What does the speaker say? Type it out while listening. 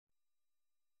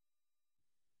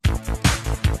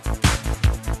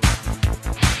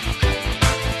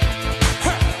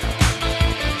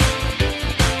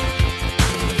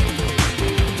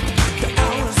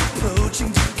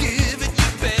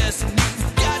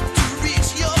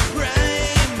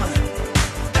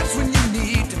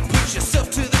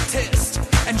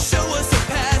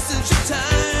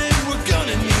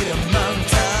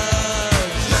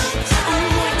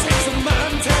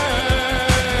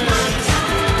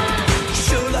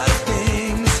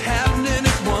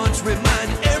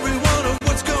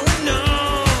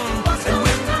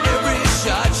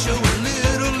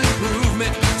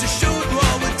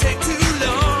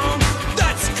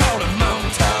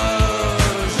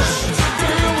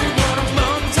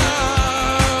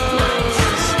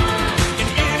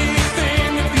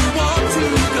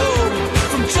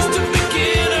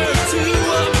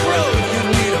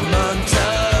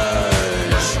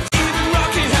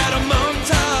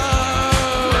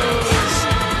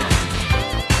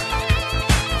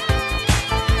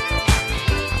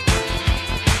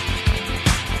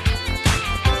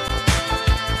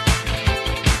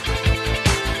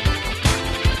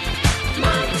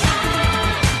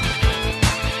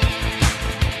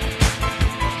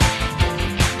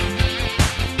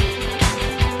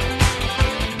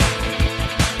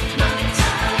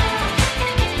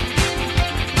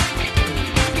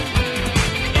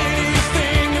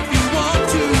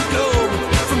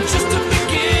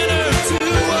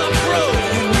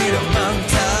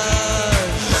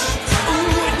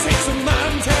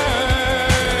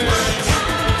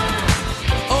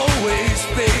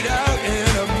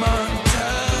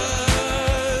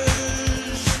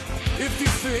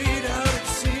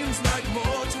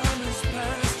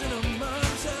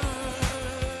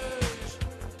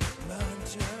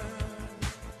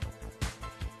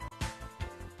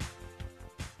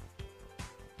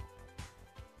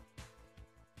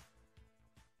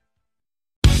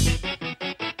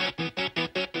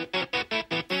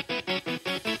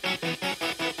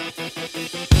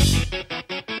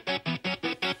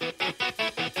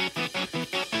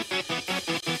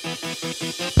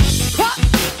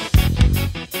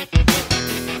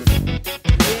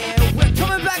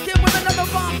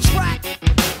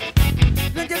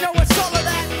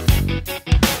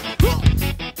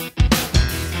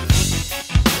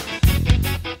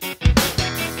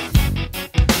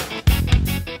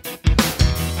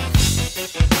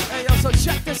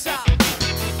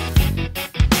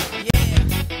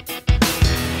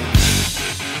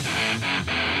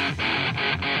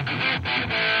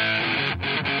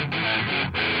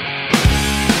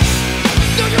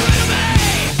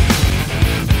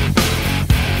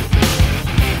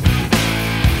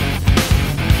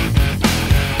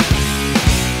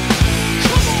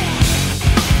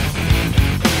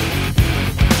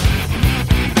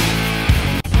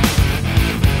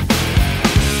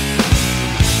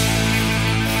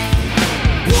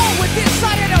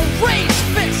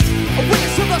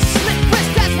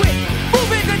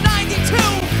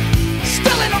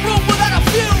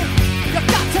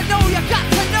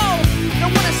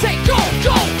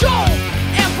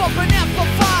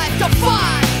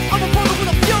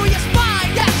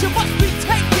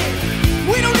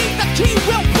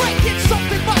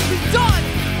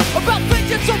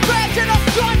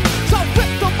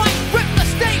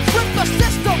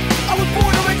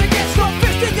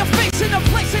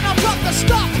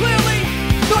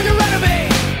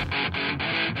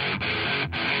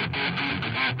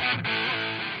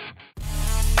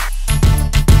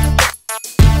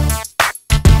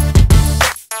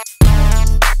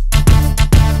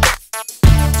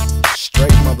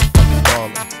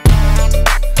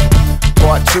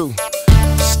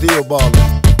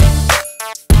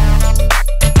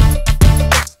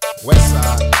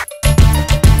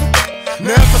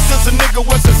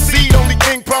nigga was a seed. Only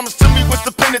thing promised to me was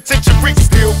the penitentiary.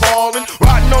 Still ballin',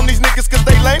 riding on these niggas cause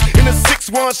they lame. In a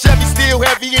 6-1 Chevy, still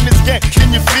heavy in this game.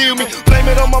 Can you feel me? Blame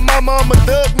it on my mama, I'm a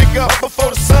thug nigga. Up before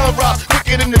the sun rise,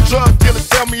 quicker than the drug dealers.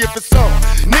 Tell me if it's on.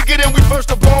 Nigga, then we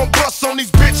first up on bus on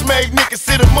these bitch-made niggas.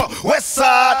 Hit 'em up, west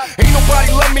side. Ain't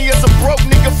nobody love me as a broke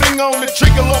nigga. Finger on the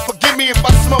trigger, Lord forgive me if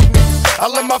I smoke niggas. I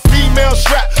let my female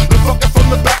strap, the fucker from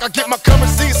the back. I get my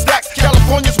currency in stacks.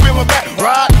 California's where I'm at.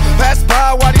 Ride, pass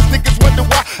by while these niggas wonder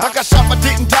why I got shot, I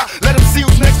didn't die. Let them see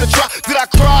who's next to try. Did I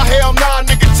cry? Hell nah,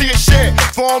 nigga, tears shed.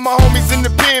 For all my homies in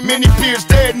the pen, many peers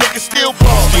dead. Niggas still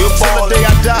ball. Till the day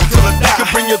I die. You can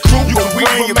bring your crew, but we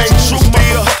remain true.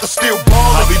 Motherfuckers still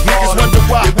ballin'. Niggas wonder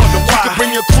why. You can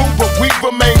bring your crew, but we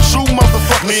remain true.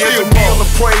 Motherfuckers still ballin'.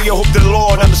 Pray, I hope the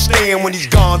Lord understand when these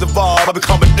guns evolve, I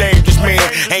become a dangerous man.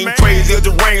 Ain't crazy or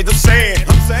deranged, I'm saying.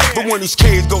 But when these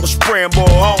kids go to spraying, boy,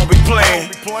 I don't be playing.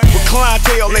 With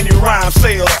clientele and your rhyme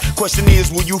sales. Question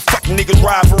is, will you fuck niggas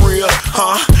ride for real?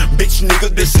 Huh? Bitch nigga,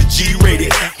 this is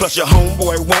G-rated. Plus your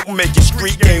homeboy won't make your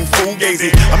street game fugazi.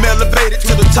 I'm elevated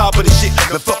to the top of the shit.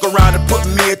 Now fuck around and put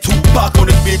me and Tupac on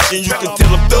this bitch, and you can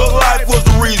tell him thug life was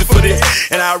the reason for this.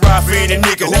 And I ride for any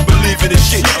nigga who believe in this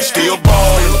shit. I'm still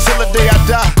ballin'. Till the day I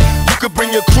die. You could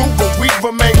bring your crew, but we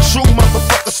remain true.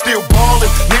 Motherfuckers still ballin'.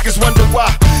 Niggas wonder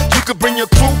why. You could bring your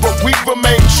crew, but we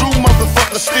remain true.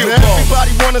 Motherfuckers still ballin'.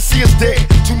 Everybody wanna see us dead.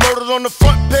 2 murdered on the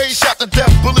front page, shot to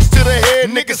death, bullets to the head.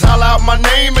 Niggas holler out my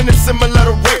name in a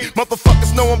similar way.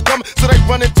 Motherfuckers know I'm coming, so they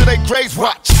run into their graves.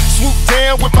 Watch, swoop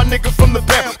down with my nigga from the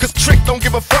back. Cause Trick don't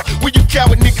give a fuck where you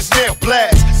coward niggas now.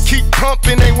 Blast, keep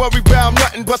pumping, ain't worried about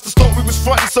nothing. Bust the story was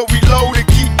frontin', so reload and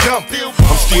keep dumping.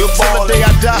 I'm still ballin'. Till the day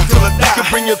I die. You can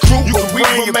bring your crew, but we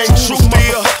remain true.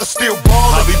 Motherfuckers still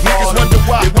ballin'. Niggas wonder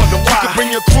why. You can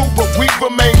bring your crew, but we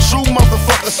remain true.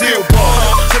 Motherfuckers still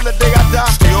ballin'. Till the day I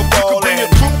die. Still You can bring ballin'.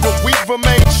 your crew, but we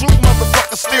remain true.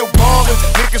 Motherfuckers still ballin'.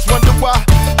 Niggas wonder why.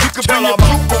 You can bring your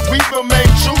crew, but we remain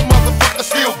true. Motherfuckers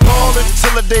still ballin'.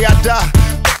 Till the day I die.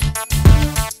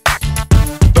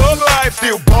 Thug life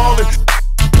still ballin'.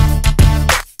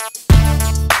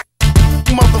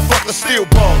 Motherfuckers still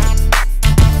ballin'.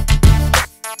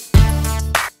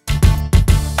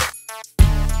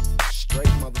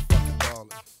 Straight motherfucking ballin'.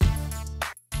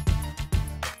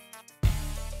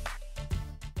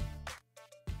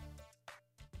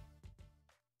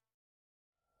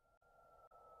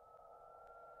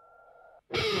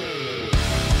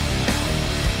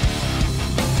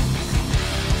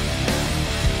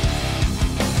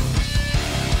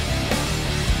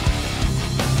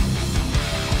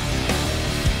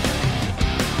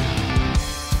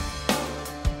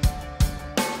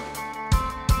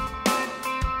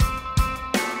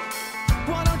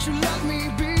 Why don't you let me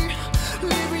be?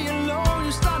 Leave me alone.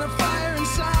 You start a fire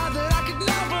inside that I could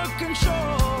never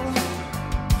control.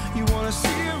 You wanna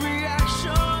see a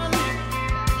reaction?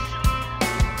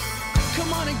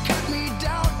 Come on and cut me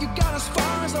down.